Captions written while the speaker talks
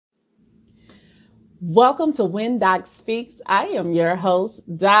Welcome to When Doc Speaks. I am your host,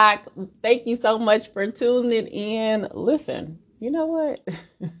 Doc. Thank you so much for tuning in. Listen, you know what?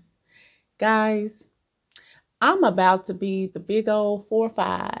 Guys, I'm about to be the big old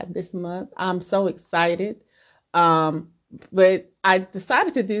 4-5 this month. I'm so excited. Um, but I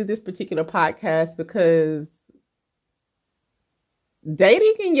decided to do this particular podcast because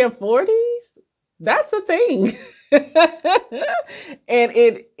dating in your 40s, that's a thing. And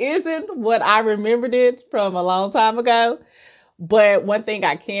it isn't what I remembered it from a long time ago. But one thing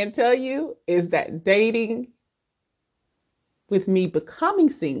I can tell you is that dating with me becoming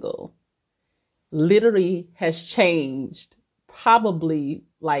single literally has changed probably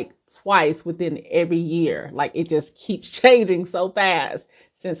like twice within every year. Like it just keeps changing so fast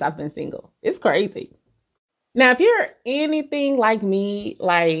since I've been single. It's crazy. Now, if you're anything like me,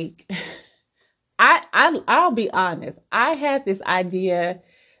 like I'll be honest. I had this idea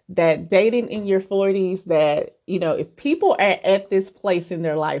that dating in your 40s, that, if people are at this place in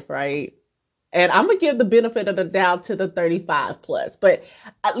their life, right? And I'm going to give the benefit of the doubt to the 35 plus. But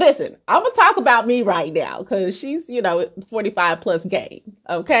listen, I'm going to talk about me right now because she's, 45 plus game.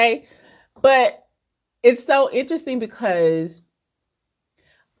 Okay. But it's so interesting because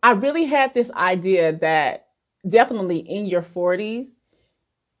I really had this idea that definitely in your 40s,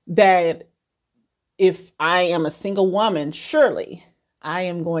 that if I am a single woman, surely I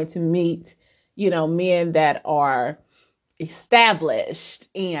am going to meet, men that are established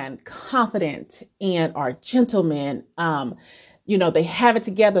and confident and are gentlemen. They have it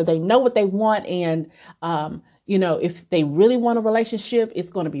together. They know what they want. And, if they really want a relationship, it's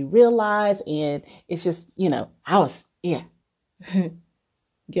going to be realized. And it's just, yeah.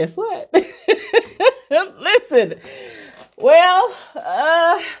 Guess what? Listen, well,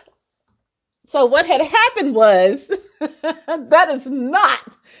 so what had happened was that is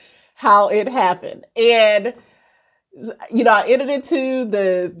not how it happened. And, I entered into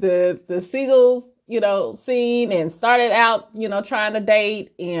the single, scene and started out, trying to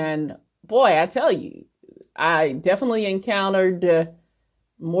date. And boy, I tell you, I definitely encountered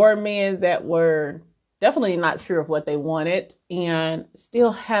more men that were definitely not sure of what they wanted and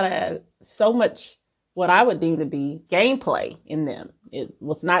still had so much what I would deem to be gameplay in them. It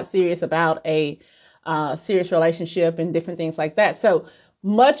was not serious about a serious relationship and different things like that. So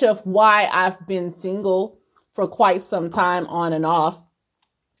much of why I've been single for quite some time on and off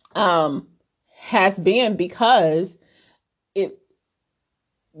has been because it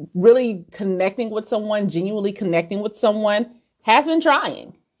really connecting with someone, genuinely connecting with someone has been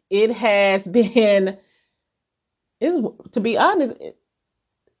trying. It has been, to be honest,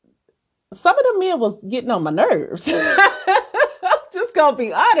 some of the men was getting on my nerves. I'm just gonna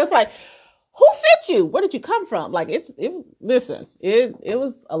be honest. Like, who sent you? Where did you come from? Like, it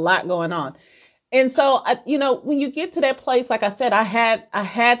was a lot going on. And so, when you get to that place, like I said, I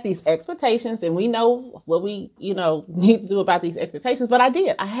had these expectations, and we know what we, need to do about these expectations. But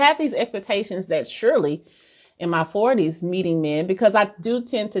I had these expectations that surely in my 40s meeting men, because I do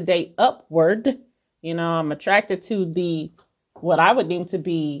tend to date upward, I'm attracted to what I would deem to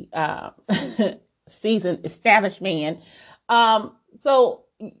be seasoned, established man. So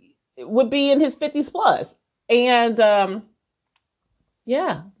it would be in his 50s plus. And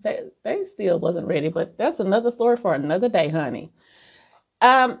yeah, they still wasn't ready, but that's another story for another day, honey.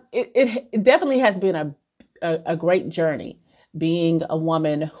 It definitely has been a great journey being a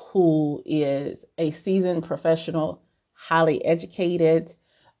woman who is a seasoned professional, highly educated,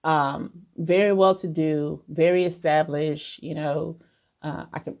 very well to do, very established, an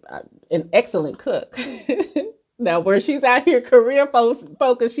excellent cook. Now, where she's out here career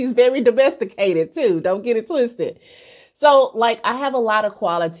focused, she's very domesticated too. Don't get it twisted. So, like, I have a lot of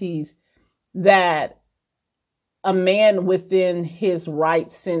qualities that a man within his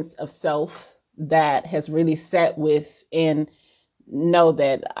right sense of self that has really sat with and know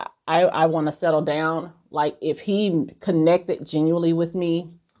that I want to settle down. Like, if he connected genuinely with me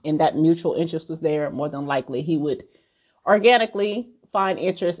and that mutual interest was there, more than likely he would organically find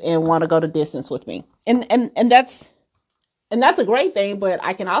interest and want to go the distance with me. And that's a great thing. But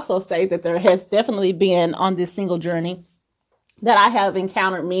I can also say that there has definitely been on this single journey that I have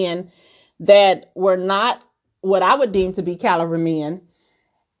encountered men that were not what I would deem to be caliber men.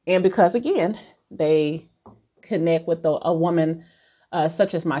 And because, again, they connect with a woman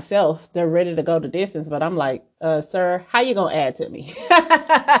such as myself, they're ready to go the distance. But I'm like, sir, how you going to add to me?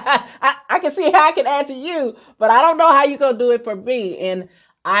 I can see how I can add to you, but I don't know how you going to do it for me. And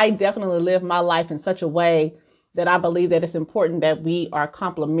I definitely live my life in such a way that I believe that it's important that we are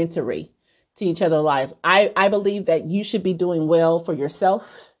complementary to each other's lives. I believe that you should be doing well for yourself,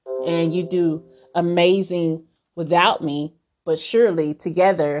 and you do amazing without me, but surely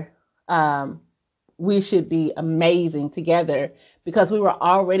together, we should be amazing together because we were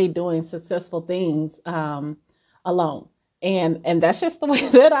already doing successful things alone. And that's just the way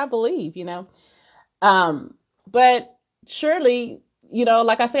that I believe, But surely,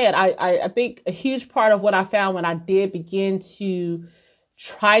 like I said, I think a huge part of what I found when I did begin to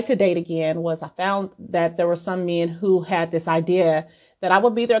try to date again was I found that there were some men who had this idea that I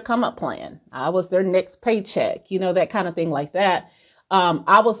would be their come up plan. I was their next paycheck, that kind of thing like that.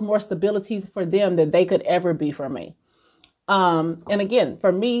 I was more stability for them than they could ever be for me. And again,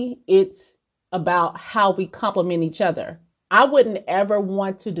 for me, it's about how we complement each other. I wouldn't ever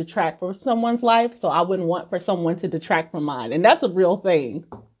want to detract from someone's life, so I wouldn't want for someone to detract from mine. And that's a real thing.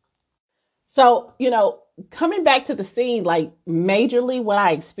 So, coming back to the scene, like majorly what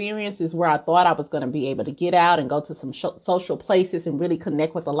I experienced is where I thought I was going to be able to get out and go to some social places and really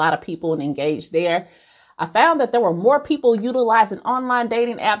connect with a lot of people and engage there. I found that there were more people utilizing online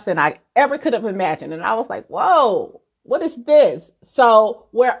dating apps than I ever could have imagined. And I was like, whoa, what is this? So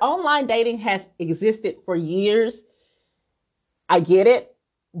where online dating has existed for years, I get it,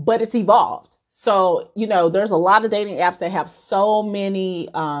 but it's evolved. So, there's a lot of dating apps that have so many,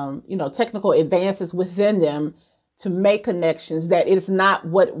 technical advances within them to make connections that it's not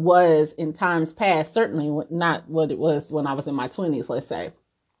what it was in times past. Certainly not what it was when I was in my 20s, let's say.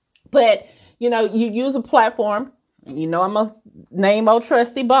 But, you use a platform, and I'm going to name old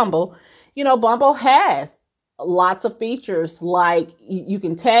trusty Bumble. Bumble has lots of features like you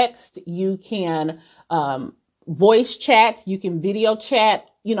can text, you can voice chat, you can video chat,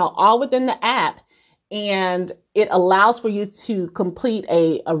 all within the app. And it allows for you to complete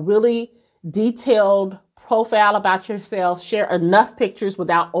a really detailed profile about yourself, share enough pictures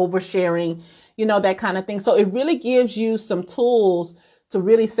without oversharing, that kind of thing. So it really gives you some tools to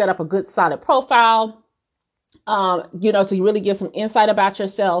really set up a good solid profile, to really give some insight about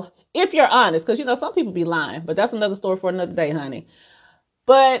yourself if you're honest, because, some people be lying, but that's another story for another day, honey.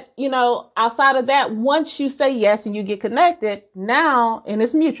 But, outside of that, once you say yes and you get connected now, and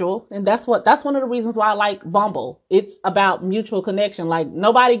it's mutual. And that's one of the reasons why I like Bumble. It's about mutual connection. Like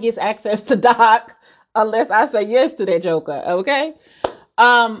nobody gets access to Doc unless I say yes to that joker. Okay.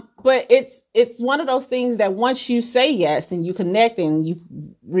 But it's one of those things that once you say yes and you connect and you've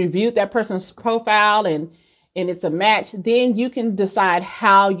reviewed that person's profile and it's a match, then you can decide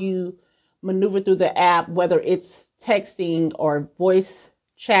how you maneuver through the app, whether it's texting or voice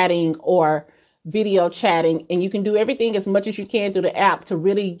chatting or video chatting, and you can do everything as much as you can through the app to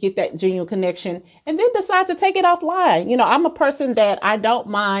really get that genuine connection and then decide to take it offline. I'm a person that I don't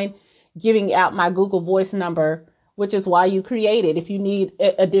mind giving out my Google Voice number, which is why you create it if you need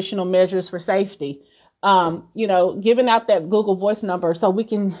additional measures for safety. Giving out that Google Voice number so we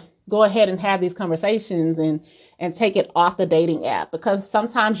can go ahead and have these conversations and take it off the dating app, because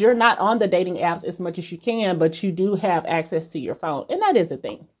sometimes you're not on the dating apps as much as you can, but you do have access to your phone. And that is a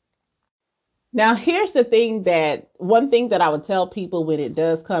thing. Now, here's one thing that I would tell people when it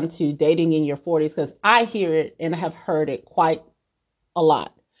does come to dating in your 40s, because I hear it and I have heard it quite a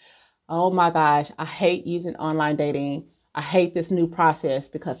lot. Oh my gosh, I hate using online dating. I hate this new process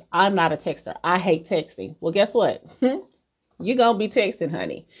because I'm not a texter. I hate texting. Well, guess what? You're going to be texting,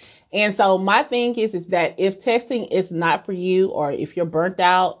 honey. And so my thing is that if texting is not for you, or if you're burnt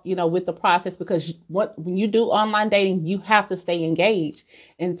out, with the process, because when you do online dating, you have to stay engaged,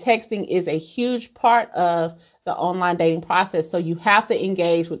 and texting is a huge part of the online dating process. So you have to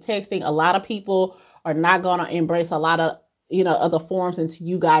engage with texting. A lot of people are not going to embrace a lot of, other forms until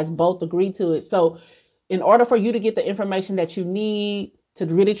you guys both agree to it. So in order for you to get the information that you need to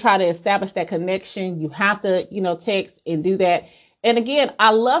really try to establish that connection, you have to, text and do that. And again,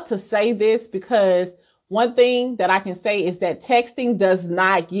 I love to say this because one thing that I can say is that texting does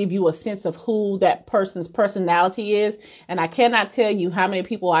not give you a sense of who that person's personality is. And I cannot tell you how many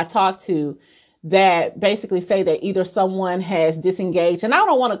people I talk to that basically say that either someone has disengaged, and I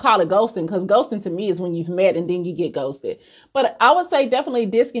don't want to call it ghosting, because ghosting to me is when you've met and then you get ghosted. But I would say definitely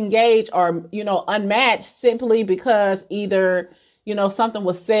disengaged or, unmatched, simply because either something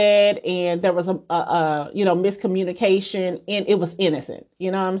was said and there was a miscommunication and it was innocent. You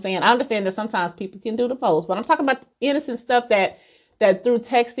know what I'm saying? I understand that sometimes people can do the most, but I'm talking about innocent stuff that through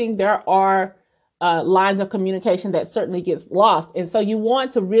texting, there are lines of communication that certainly gets lost. And so you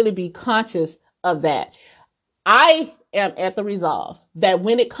want to really be conscious of that. I am at the resolve that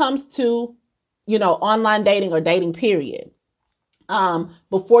when it comes to, online dating or dating period,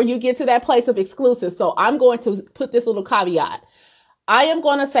 before you get to that place of exclusive. So I'm going to put this little caveat. I am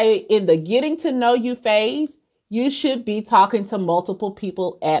going to say in the getting to know you phase, you should be talking to multiple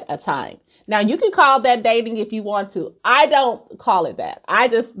people at a time. Now, you can call that dating if you want to. I don't call it that. I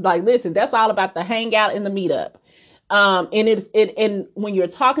just like, listen, that's all about the hangout and the meetup. And when you're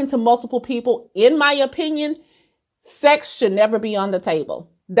talking to multiple people, in my opinion, sex should never be on the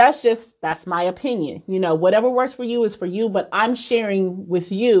table. That's my opinion. Whatever works for you is for you, but I'm sharing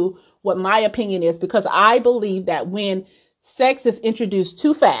with you what my opinion is, because I believe that when sex is introduced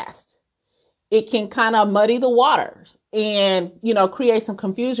too fast, it can kind of muddy the waters and, create some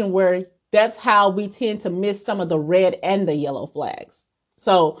confusion, where that's how we tend to miss some of the red and the yellow flags.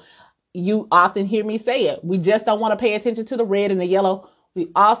 So you often hear me say it. We just don't want to pay attention to the red and the yellow. We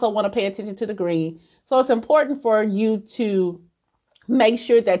also want to pay attention to the green. So it's important for you to make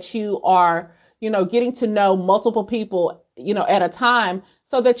sure that you are, getting to know multiple people, at a time,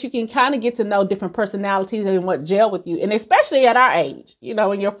 so that you can kind of get to know different personalities and what gel with you. And especially at our age, in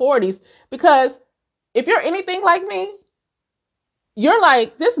your 40s, because if you're anything like me, you're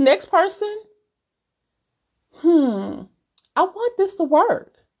like, this next person, I want this to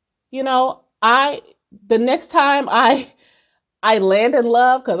work. The next time I land in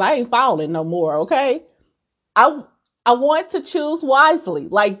love, because I ain't falling no more, okay? I want to choose wisely.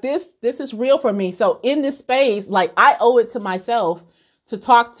 Like this is real for me. So in this space, like, I owe it to myself to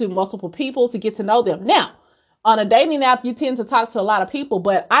talk to multiple people, to get to know them. Now, on a dating app, you tend to talk to a lot of people,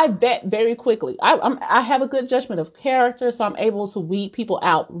 but I vet very quickly. I have a good judgment of character, so I'm able to weed people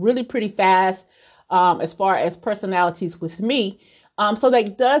out really pretty fast, as far as personalities with me. So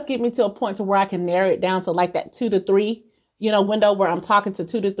that does get me to a point to where I can narrow it down to like that 2 to 3, window, where I'm talking to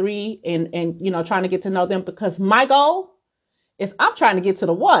 2 to 3 and trying to get to know them, because my goal is I'm trying to get to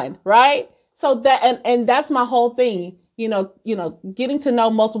the one, right? So that, and that's my whole thing, getting to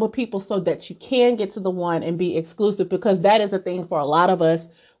know multiple people so that you can get to the one and be exclusive, because that is a thing for a lot of us.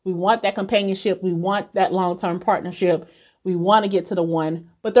 We want that companionship. We want that long-term partnership. We want to get to the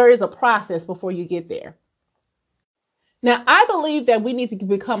one, but there is a process before you get there. Now, I believe that we need to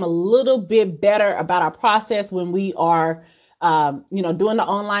become a little bit better about our process when we are, doing the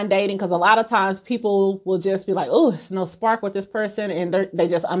online dating, because a lot of times people will just be like, oh, it's no spark with this person, and they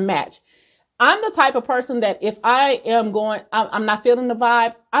just unmatch. I'm the type of person that if I'm not feeling the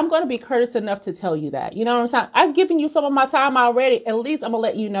vibe, I'm going to be courteous enough to tell you that. You know what I'm saying? I've given you some of my time already. At least I'm going to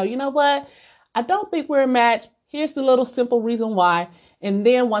let you know what? I don't think we're a match. Here's the little simple reason why. And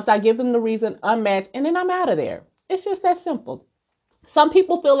then once I give them the reason, unmatch, and then I'm out of there. It's just that simple. Some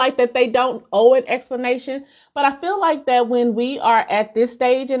people feel like that they don't owe an explanation, but I feel like that when we are at this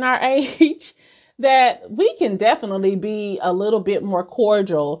stage in our age, that we can definitely be a little bit more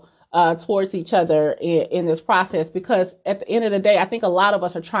cordial towards each other in this process, because at the end of the day, I think a lot of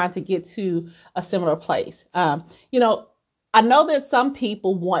us are trying to get to a similar place. I know that some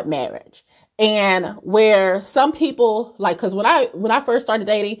people want marriage, and where some people because when I first started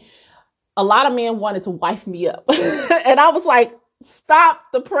dating, a lot of men wanted to wife me up. And I was like, stop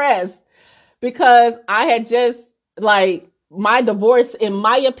the press, because I had just my divorce, in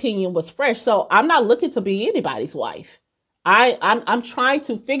my opinion, was fresh. So I'm not looking to be anybody's wife. I'm trying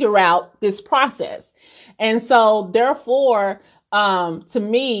to figure out this process. And so therefore, to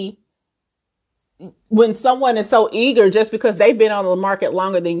me, when someone is so eager just because they've been on the market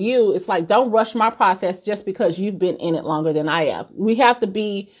longer than you, it's like, don't rush my process just because you've been in it longer than I have. We have to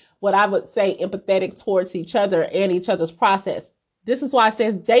be, what I would say, empathetic towards each other and each other's process. This is why I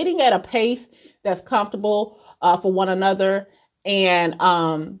say dating at a pace that's comfortable for one another, and,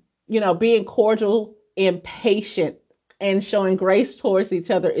 being cordial and patient and showing grace towards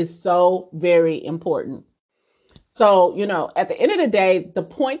each other is so very important. So, at the end of the day, the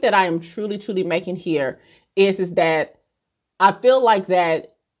point that I am truly, truly making here is that I feel like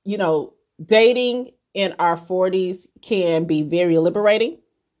that, dating in our 40s can be very liberating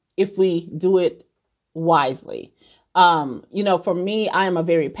if we do it wisely. For me, I am a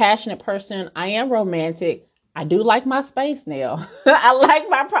very passionate person. I am romantic. I do like my space now. I like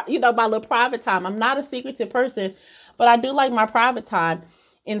my little private time. I'm not a secretive person, but I do like my private time.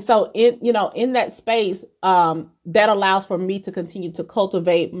 And so in that space, that allows for me to continue to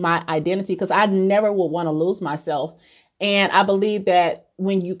cultivate my identity, because I never would want to lose myself. And I believe that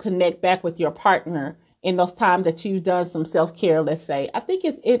when you connect back with your partner in those times that you've done some self-care, let's say, I think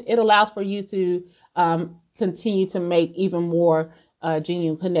it allows for you to continue to make even more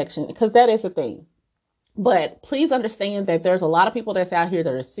genuine connection, because that is a thing. But please understand that there's a lot of people that's out here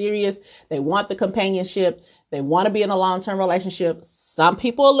that are serious. They want the companionship. They want to be in a long-term relationship. Some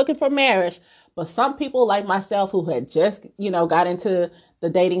people are looking for marriage, but some people like myself who had just, got into the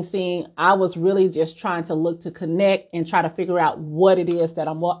dating scene, I was really just trying to look to connect and try to figure out what it is that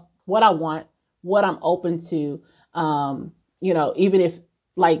what I want what I'm open to. Even if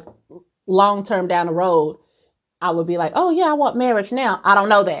like long term down the road, I would be like, oh yeah, I want marriage now. I don't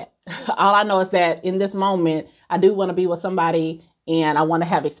know that. All I know is that in this moment, I do want to be with somebody and I want to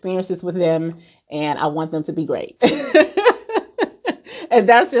have experiences with them and I want them to be great. And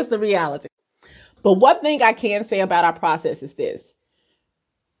that's just the reality. But one thing I can say about our process is this.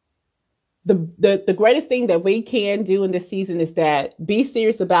 The greatest thing that we can do in this season is that be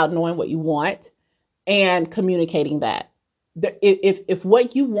serious about knowing what you want and communicating that. If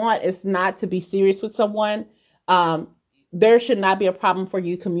what you want is not to be serious with someone, there should not be a problem for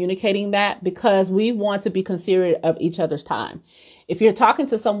you communicating that, because we want to be considerate of each other's time. If you're talking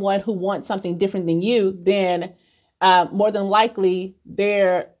to someone who wants something different than you, then more than likely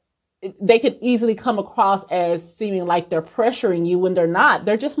they could easily come across as seeming like they're pressuring you when they're not.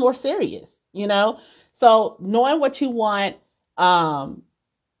 They're just more serious, So knowing what you want,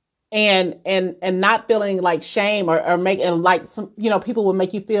 and not feeling like shame or making like some, people will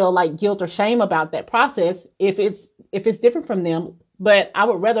make you feel like guilt or shame about that process if it's different from them. But I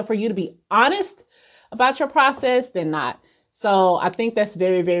would rather for you to be honest about your process than not. So I think that's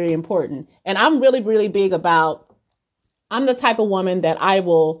very, very important. And I'm really, really big about, I'm the type of woman that I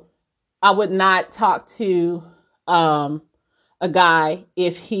would not talk to a guy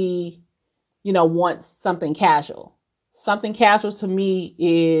if he, wants something casual. Something casual to me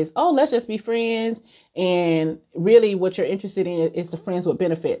is, oh, let's just be friends. And really what you're interested in is the friends with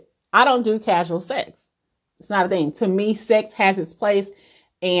benefit. I don't do casual sex. It's not a thing. To me, sex has its place.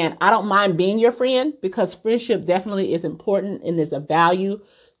 And I don't mind being your friend, because friendship definitely is important and is a value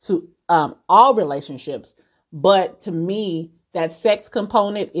to all relationships. But to me, that sex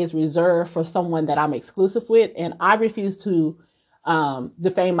component is reserved for someone that I'm exclusive with. And I refuse to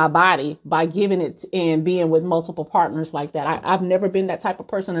defame my body by giving it and being with multiple partners like that. I've never been that type of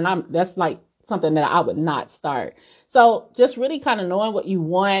person. And that's like something that I would not start. So just really kind of knowing what you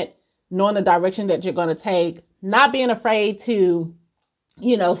want, knowing the direction that you're going to take, not being afraid to,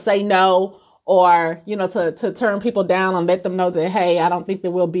 say no, or, to turn people down and let them know that, hey, I don't think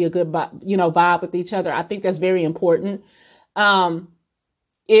there will be a good, vibe with each other. I think that's very important.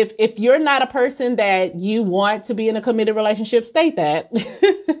 If you're not a person that you want to be in a committed relationship, state that.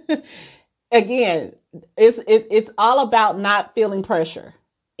 Again, it's all about not feeling pressure.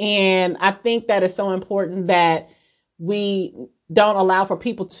 And I think that is so important that we don't allow for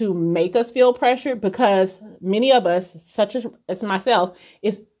people to make us feel pressured, because many of us, such as myself,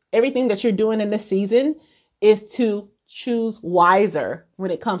 is everything that you're doing in this season is to choose wiser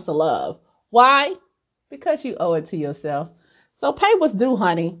when it comes to love. Why? Because you owe it to yourself. So pay what's due,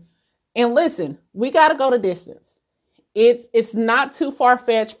 honey. And listen, we got to go the distance. It's not too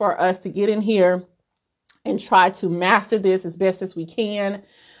far-fetched for us to get in here and try to master this as best as we can,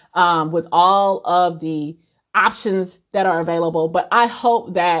 with all of the options that are available. But I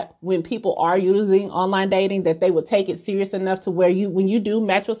hope that when people are using online dating, that they would take it serious enough to where when you do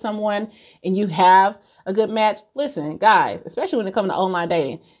match with someone and you have a good match, listen, guys, especially when it comes to online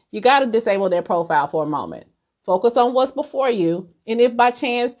dating, you got to disable their profile for a moment. Focus on what's before you. And if by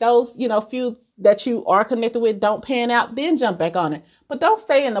chance those, few that you are connected with don't pan out, then jump back on it. But don't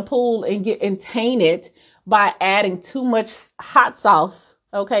stay in the pool and taint it by adding too much hot sauce,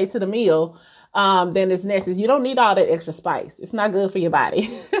 to the meal. Then it's necessary. You don't need all that extra spice. It's not good for your body.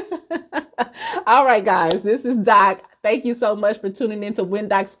 All right, guys, this is Doc. Thank you so much for tuning in to When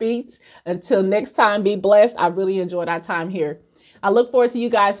Doc Speaks. Until next time, be blessed. I really enjoyed our time here. I look forward to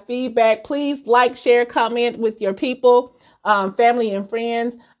you guys' feedback. Please like, share, comment with your people, family and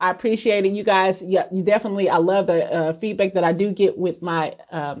friends. I appreciate it. You guys, you definitely, I love the feedback that I do get with my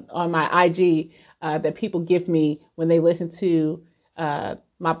on my IG that people give me when they listen to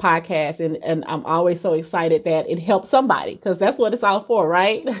my podcast. And I'm always so excited that it helps somebody, because that's what it's all for,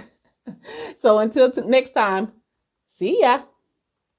 right? So until next time, see ya.